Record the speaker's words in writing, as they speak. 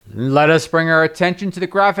Let us bring our attention to the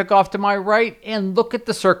graphic off to my right and look at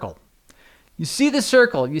the circle. You see the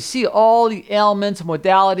circle. You see all the ailments and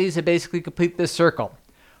modalities that basically complete this circle.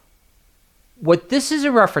 What this is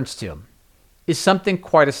a reference to is something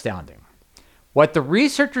quite astounding. What the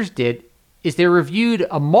researchers did is they reviewed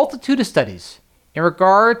a multitude of studies in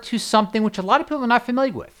regard to something which a lot of people are not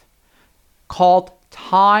familiar with, called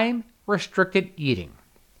time-restricted eating.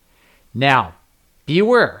 Now, be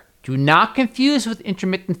aware, do not confuse with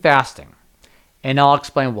intermittent fasting, and I'll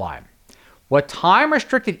explain why. What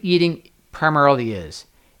time-restricted eating primarily is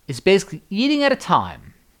basically eating at a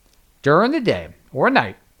time during the day or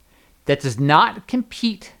night that does not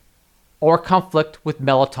compete or conflict with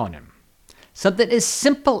melatonin. Something as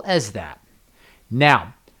simple as that.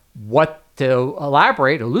 Now, what to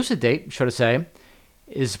elaborate, elucidate, should I say,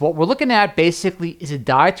 is what we're looking at basically is a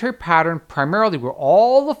dietary pattern primarily where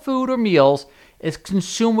all the food or meals is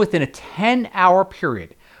consumed within a 10-hour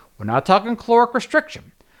period. We're not talking caloric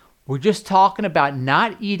restriction. We're just talking about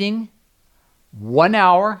not eating 1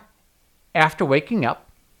 hour after waking up.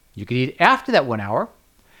 You could eat after that 1 hour,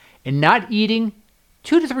 and not eating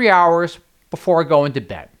 2 to 3 hours before going to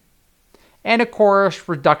bed. And of course,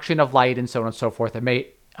 reduction of light and so on and so forth that may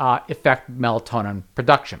affect melatonin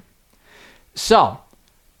production. So,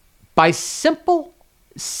 by simple,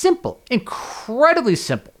 incredibly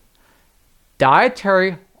simple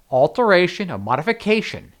dietary alteration or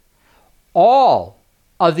modification, all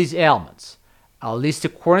of these ailments, at least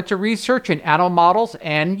according to research in animal models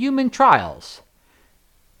and human trials,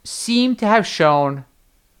 seem to have shown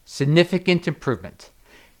significant improvement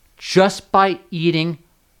just by eating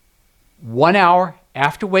 1 hour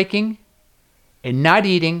after waking and not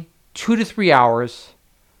eating 2 to 3 hours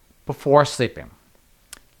before sleeping.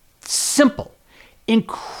 Simple,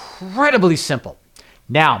 incredibly simple.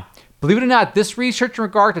 Now, believe it or not, this research in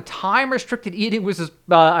regard to time-restricted eating was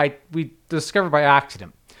we discovered by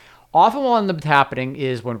accident. Often what ends up happening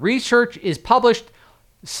is when research is published,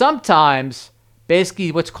 sometimes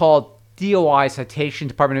basically what's called DOI citation,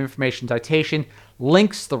 Department of Information citation,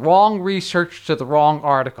 links the wrong research to the wrong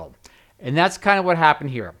article. And that's kind of what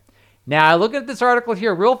happened here. Now, I look at this article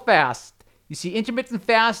here real fast. You see intermittent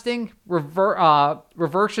fasting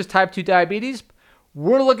reverses type 2 diabetes.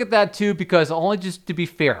 We're going to look at that too because only just to be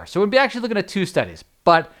fair. So we'll be actually looking at two studies.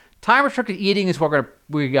 But time-restricted eating is what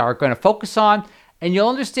we are going to focus on. And you'll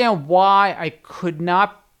understand why I could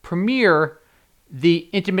not premiere the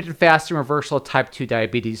intermittent fasting reversal of type 2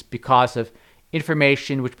 diabetes because of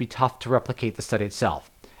information which would be tough to replicate the study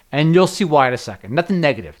itself. And you'll see why in a second. Nothing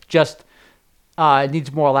negative, just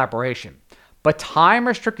needs more elaboration. But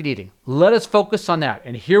time-restricted eating, let us focus on that.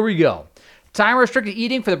 And here we go. Time-restricted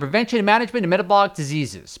eating for the prevention and management of metabolic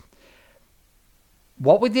diseases.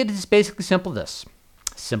 What we did is basically simple this.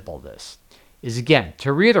 Is again,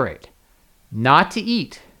 to reiterate, not to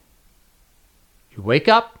eat. You wake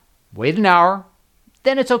up, wait an hour,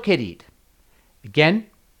 then it's okay to eat. Again,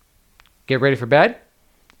 get ready for bed,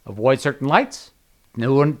 avoid certain lights,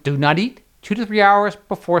 do not eat 2 to 3 hours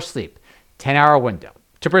before sleep, 10-hour window.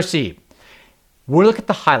 To proceed, we'll look at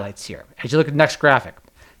the highlights here. As you look at the next graphic,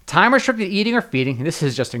 time-restricted eating or feeding, and this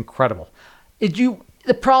is just incredible.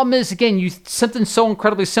 The problem is, again, something so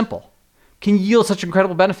incredibly simple can yield such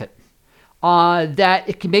incredible benefit that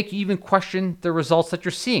it can make you even question the results that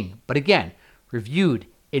you're seeing. But again, reviewed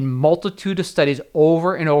in multitude of studies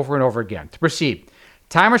over and over and over again. To proceed,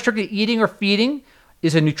 time-restricted eating or feeding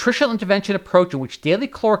is a nutritional intervention approach in which daily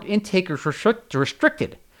caloric intake is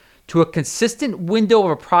restricted to a consistent window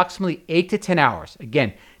of approximately 8 to 10 hours.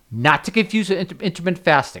 Again, not to confuse with intermittent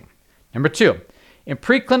fasting. Number 2, in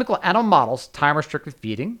preclinical animal models, time-restricted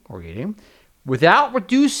feeding or eating without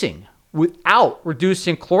reducing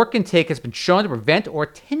caloric intake has been shown to prevent or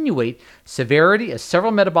attenuate severity of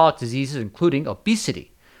several metabolic diseases, including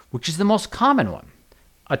obesity, which is the most common one,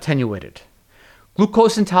 attenuated,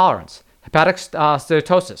 glucose intolerance, hepatic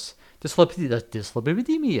steatosis,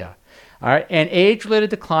 dyslipidemia, all right, and age-related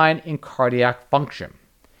decline in cardiac function.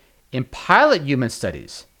 In pilot human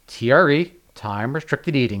studies, TRE,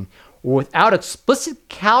 time-restricted eating, without explicit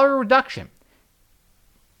calorie reduction,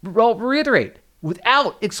 I'll reiterate,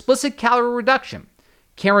 without explicit calorie reduction,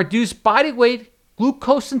 can reduce body weight,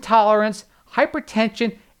 glucose intolerance,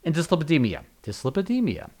 hypertension, and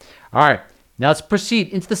dyslipidemia. All right, now let's proceed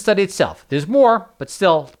into the study itself. There's more, but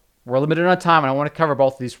still, we're limited on time, and I want to cover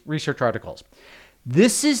both of these research articles.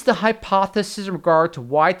 This is the hypothesis in regard to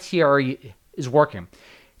why TRE is working.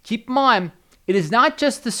 Keep in mind, it is not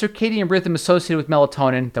just the circadian rhythm associated with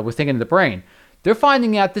melatonin that we're thinking in the brain. They're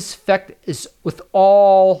finding out this effect is with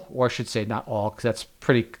all, or I should say not all, because that's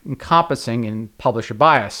pretty encompassing in publisher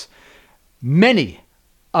bias, many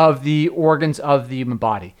of the organs of the human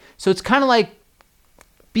body. So it's kind of like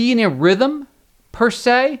being in rhythm, per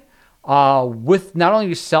se, with not only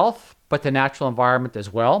yourself, but the natural environment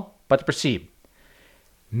as well. But to proceed,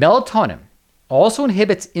 melatonin also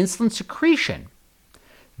inhibits insulin secretion.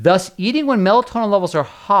 Thus, eating when melatonin levels are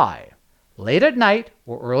high, late at night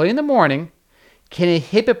or early in the morning, can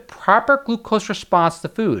inhibit proper glucose response to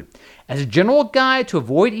food. As a general guide to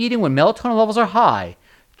avoid eating when melatonin levels are high,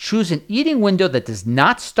 choose an eating window that does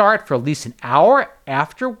not start for at least an hour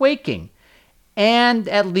after waking and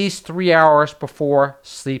at least 3 hours before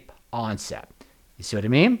sleep onset. You see what I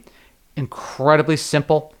mean? Incredibly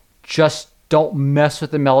simple. Just don't mess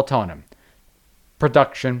with the melatonin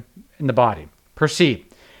production in the body. Proceed.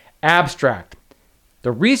 Abstract.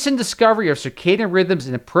 The recent discovery of circadian rhythms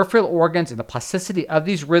in the peripheral organs and the plasticity of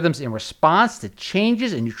these rhythms in response to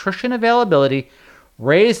changes in nutrition availability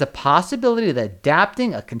raise the possibility that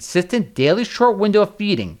adapting a consistent daily short window of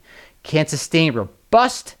feeding can sustain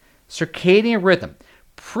robust circadian rhythm.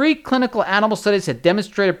 Preclinical animal studies have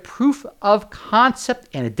demonstrated proof of concept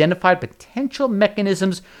and identified potential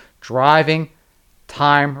mechanisms driving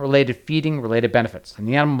time-related feeding-related benefits in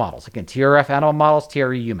the animal models. Again, TRF animal models,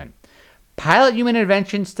 TRE human. Pilot human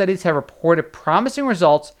intervention studies have reported promising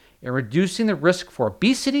results in reducing the risk for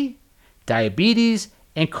obesity, diabetes,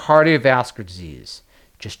 and cardiovascular disease.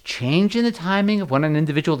 Just changing the timing of when an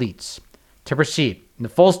individual eats. To proceed, in the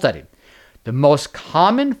full study, the most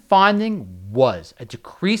common finding was a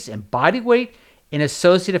decrease in body weight and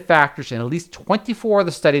associated factors in at least 24 of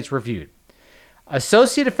the studies reviewed.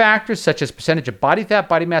 Associated factors such as percentage of body fat,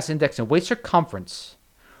 body mass index, and waist circumference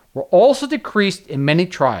were also decreased in many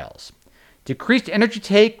trials. Decreased energy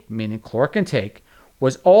take, meaning caloric intake,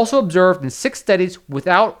 was also observed in 6 studies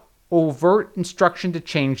without overt instruction to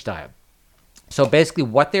change diet. So basically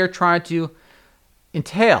what they're trying to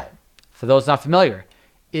entail, for those not familiar,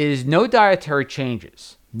 is no dietary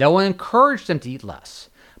changes. No one encouraged them to eat less.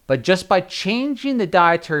 But just by changing the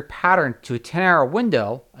dietary pattern to a 10-hour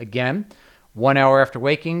window, again, 1 hour after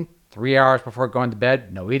waking, 3 hours before going to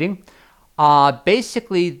bed, no eating,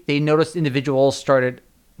 basically they noticed individuals started,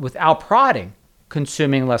 without prodding,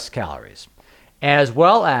 consuming less calories, as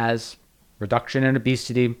well as reduction in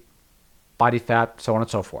obesity, body fat, so on and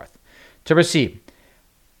so forth. To proceed,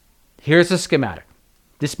 here's the schematic.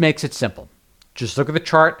 This makes it simple. Just look at the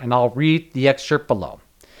chart and I'll read the excerpt below.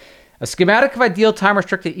 A schematic of ideal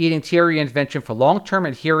time-restricted eating TRE intervention for long-term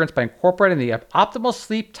adherence by incorporating the optimal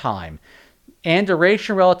sleep time and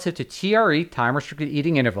duration relative to TRE, time-restricted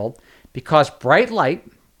eating interval, because bright light,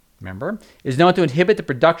 remember, is known to inhibit the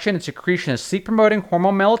production and secretion of sleep-promoting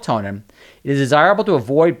hormone melatonin. It is desirable to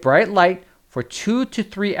avoid bright light for 2 to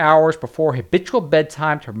 3 hours before habitual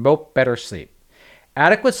bedtime to promote better sleep.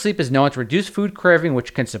 Adequate sleep is known to reduce food craving,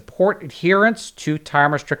 which can support adherence to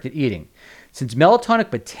time-restricted eating. Since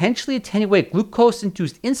melatonin potentially attenuate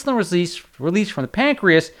glucose-induced insulin release from the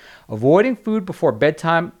pancreas, avoiding food before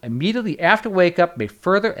bedtime immediately after wake-up may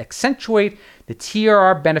further accentuate the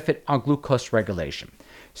TRR benefit on glucose regulation.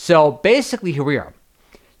 So basically, here we are.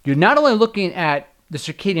 You're not only looking at the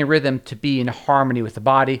circadian rhythm to be in harmony with the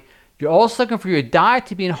body, you're also looking for your diet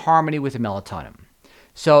to be in harmony with the melatonin.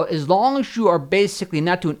 So as long as you are basically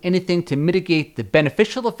not doing anything to mitigate the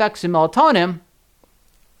beneficial effects of melatonin,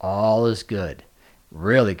 all is good.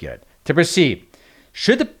 Really good. To proceed,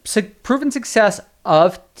 should the proven success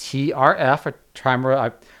of TRF, or timer,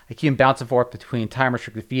 I keep bouncing forth between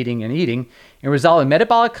time-restricted feeding and eating, and resolving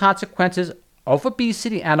metabolic consequences of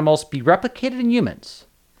obesity in animals be replicated in humans,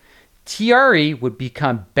 TRE would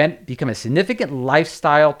become a significant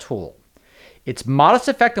lifestyle tool. Its modest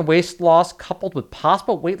effect on weight loss, coupled with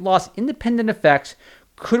possible weight loss independent effects,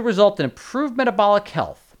 could result in improved metabolic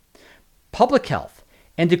health, public health,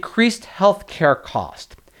 and decreased health care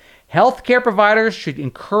cost. Healthcare providers should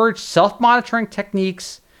encourage self-monitoring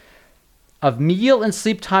techniques of meal and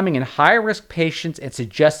sleep timing in high-risk patients and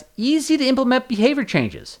suggest easy-to-implement behavior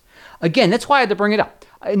changes. Again, that's why I had to bring it up.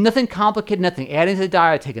 Nothing complicated, nothing adding to the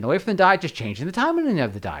diet, taking away from the diet, just changing the timing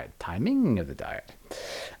of the diet.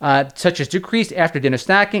 Such as decreased after-dinner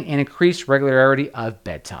snacking and increased regularity of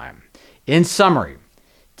bedtime. In summary,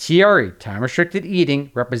 TRE, time-restricted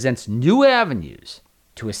eating, represents new avenues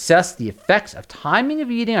to assess the effects of timing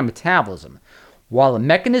of eating on metabolism. While the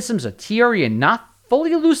mechanisms of TRE are not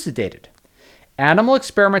fully elucidated, animal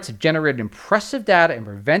experiments have generated impressive data in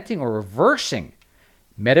preventing or reversing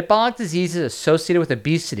metabolic diseases associated with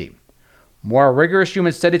obesity. More rigorous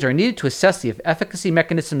human studies are needed to assess the efficacy,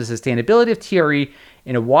 mechanisms, and sustainability of TRE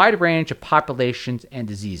in a wide range of populations and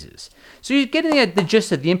diseases. So you're getting at the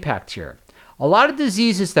gist of the impact here. A lot of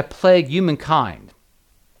diseases that plague humankind,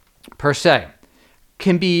 per se,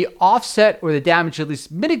 can be offset or the damage at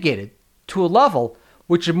least mitigated to a level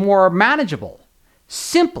which is more manageable.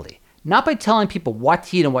 Simply, not by telling people what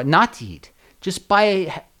to eat and what not to eat, just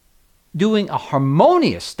by doing a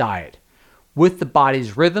harmonious diet with the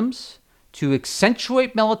body's rhythms to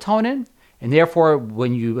accentuate melatonin. And therefore,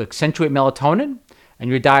 when you accentuate melatonin and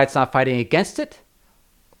your diet's not fighting against it,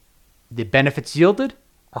 the benefits yielded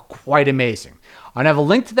are quite amazing. I'll have a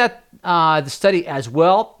link to that the study as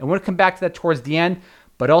well. I want to come back to that towards the end.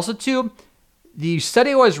 But also, too, the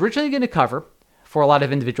study I was originally going to cover for a lot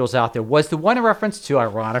of individuals out there was the one in reference to,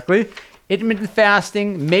 ironically, intermittent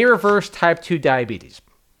fasting may reverse type 2 diabetes.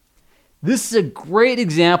 This is a great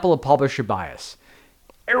example of publisher bias.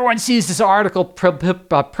 Everyone sees this article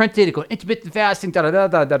printed, going intermittent fasting,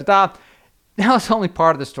 da-da-da-da-da-da. Now it's only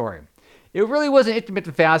part of the story. It really wasn't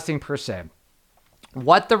intermittent fasting per se.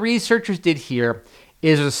 What the researchers did here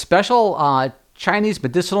is a special Chinese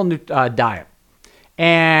medicinal diet.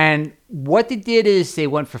 And what they did is they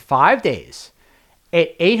went for 5 days,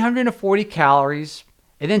 ate 840 calories,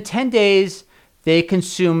 and then 10 days they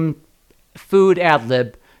consumed food ad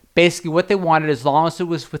lib, basically what they wanted as long as it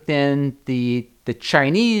was within the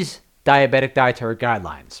Chinese diabetic dietary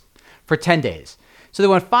guidelines for 10 days. So they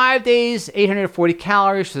went 5 days, 840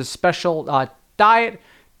 calories for the special diet,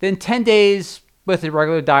 then 10 days with the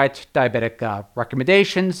regular diabetic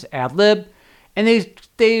recommendations, ad lib. And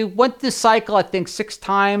they went this cycle, I think, 6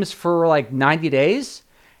 times for like 90 days.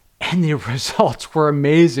 And the results were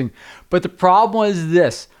amazing. But the problem was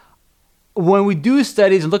this. When we do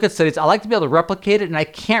studies and look at studies, I like to be able to replicate it. And I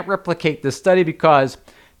can't replicate this study because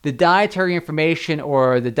the dietary information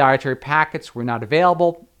or the dietary packets were not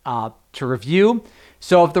available to review.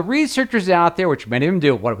 So if the researchers out there, which many of them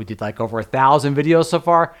do, we did like over 1,000 videos so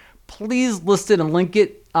far, please list it and link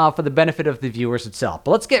it for the benefit of the viewers itself.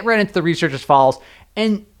 But let's get right into the research as follows.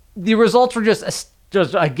 And the results were just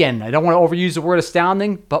again, I don't want to overuse the word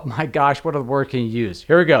astounding, but my gosh, what other word can you use?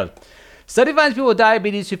 Here we go. Study finds people with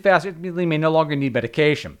diabetes who fast intermittently may no longer need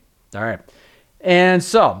medication. All right. And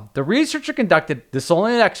so the researcher conducted, this is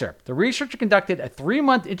only an excerpt, the researcher conducted a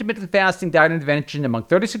 3-month intermittent fasting diet intervention among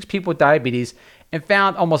 36 people with diabetes and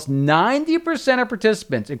found almost 90% of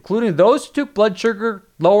participants, including those who took blood sugar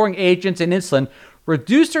lowering agents and insulin,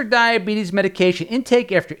 reduced their diabetes medication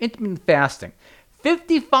intake after intermittent fasting.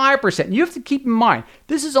 55%. You have to keep in mind,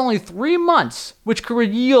 this is only 3 months, which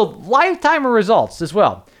could yield lifetime results as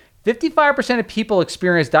well. 55% of people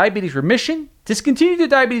experienced diabetes remission, discontinued their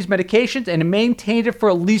diabetes medications, and maintained it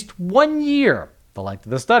for at least 1 year, the length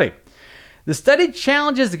of the study. The study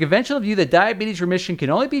challenges the conventional view that diabetes remission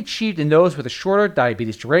can only be achieved in those with a shorter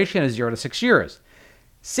diabetes duration of 0 to 6 years.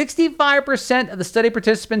 65% of the study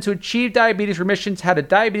participants who achieved diabetes remissions had a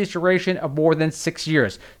diabetes duration of more than 6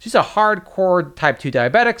 years. So these are hardcore type 2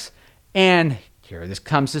 diabetics. And here this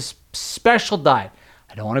comes this special diet.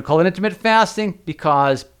 I don't want to call it intermittent fasting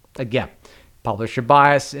because, again, publisher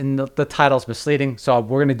bias and the title is misleading. So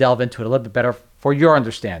we're going to delve into it a little bit better for your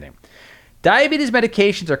understanding. Diabetes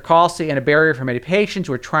medications are costly and a barrier for many patients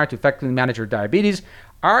who are trying to effectively manage their diabetes.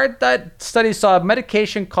 Our study saw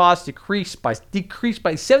medication costs decrease by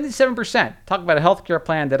 77%. Talk about a healthcare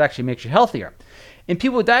plan that actually makes you healthier. In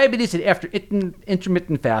people with diabetes and after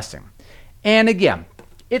intermittent fasting. And again,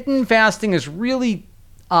 intermittent fasting is really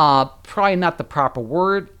probably not the proper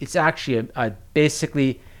word. It's actually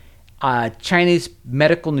basically Chinese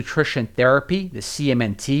medical nutrition therapy. The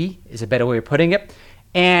CMNT is a better way of putting it.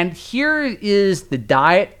 And here is the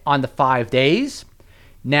diet on the 5 days.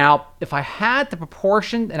 Now, if I had the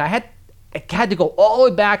proportion, and I had to go all the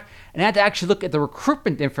way back, and I had to actually look at the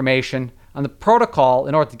recruitment information on the protocol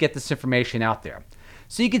in order to get this information out there.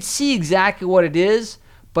 So you can see exactly what it is,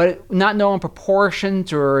 but not knowing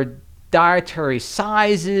proportions or dietary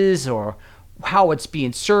sizes or how it's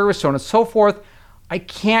being served, so on and so forth, I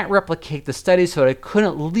can't replicate the study, so I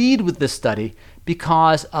couldn't lead with this study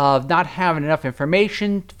because of not having enough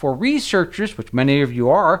information for researchers, which many of you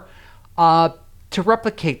are, to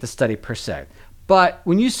replicate the study per se. But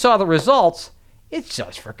when you saw the results, it's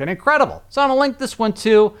just freaking incredible. So I'm going to link this one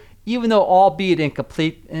too, even though albeit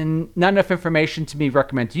incomplete and not enough information to me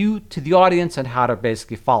recommend you to the audience on how to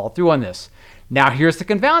basically follow through on this. Now here's the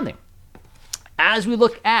confounding. As we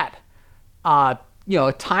look at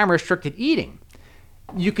time-restricted eating,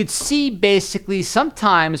 you could see basically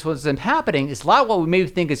sometimes what's happening is a lot of what we may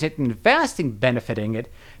think is intermittent fasting benefiting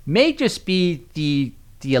it may just be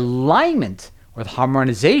the alignment or the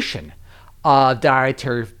harmonization of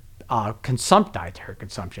dietary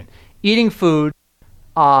consumption, eating food,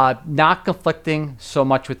 not conflicting so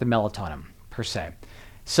much with the melatonin per se.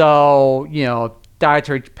 So,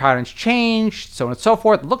 dietary patterns change, so on and so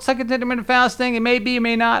forth. It looks like it's intermittent fasting. It may be, it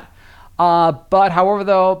may not. But however,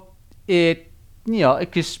 though, it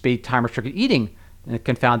could just be time-restricted eating and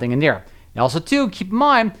confounding in there. And also, too, keep in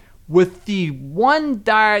mind, with the one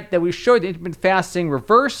diet that we showed, the intermittent fasting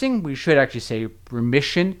reversing, we should actually say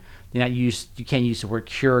remission. You can't use the word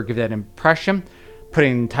cure or give that impression.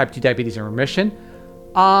 Putting type 2 diabetes in remission.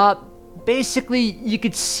 Basically, you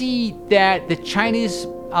could see that the Chinese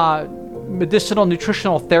medicinal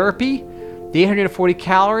nutritional therapy, the 840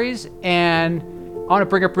 calories, and I want to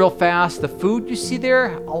bring up real fast the food you see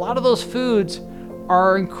there. A lot of those foods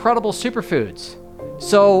are incredible superfoods.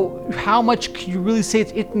 So how much can you really say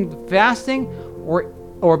it's intermittent fasting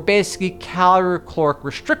or basically caloric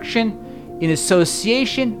restriction in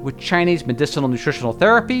association with Chinese medicinal nutritional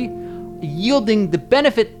therapy, yielding the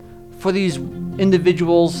benefit for these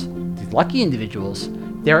individuals, these lucky individuals.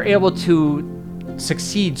 They're able to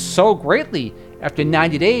succeed so greatly. After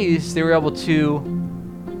 90 days, they were able to,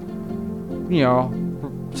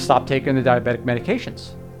 stop taking the diabetic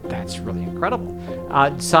medications. That's really incredible.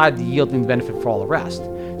 Aside the yielding benefit for all the rest.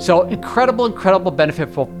 So incredible benefit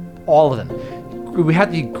for all of them. We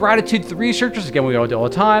have the gratitude to the researchers. Again, we all do all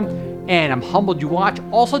the time. And I'm humbled you watch.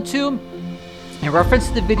 Also, too, in reference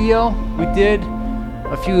to the video we did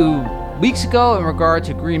a few weeks ago in regard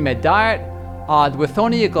to Green Med Diet, the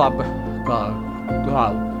Withonia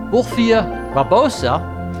Wolffia globosa,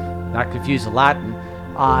 not confuse the Latin,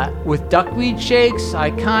 with duckweed shakes.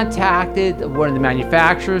 I contacted one of the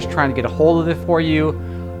manufacturers trying to get a hold of it for you,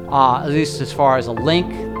 at least as far as a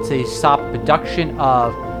link to stop production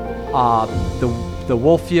of the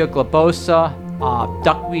Wolffia globosa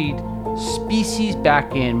duckweed species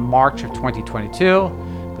back in March of 2022.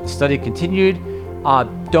 But the study continued.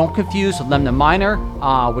 Don't confuse with Lemna minor,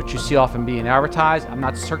 which you see often being advertised. I'm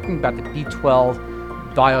not certain about the B12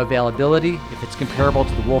 bioavailability, if it's comparable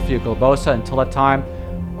to the Wolffia globosa. Until that time,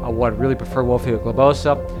 I would really prefer Wolffia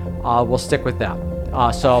globosa. We'll stick with that.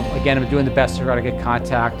 So again, I'm doing the best to try to get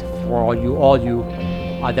contact for all you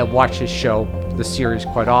that watch this show, the series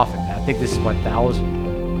quite often. I think this is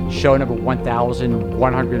show number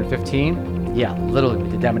 1,115. Yeah, literally, we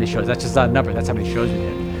did that many shows. That's just not a number. That's how many shows we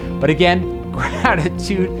did. But again,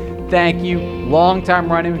 gratitude. Thank you. Long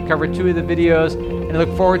time running. We covered 2 of the videos. And I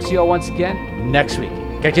look forward to you all once again next week.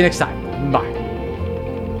 Catch you next time. Bye.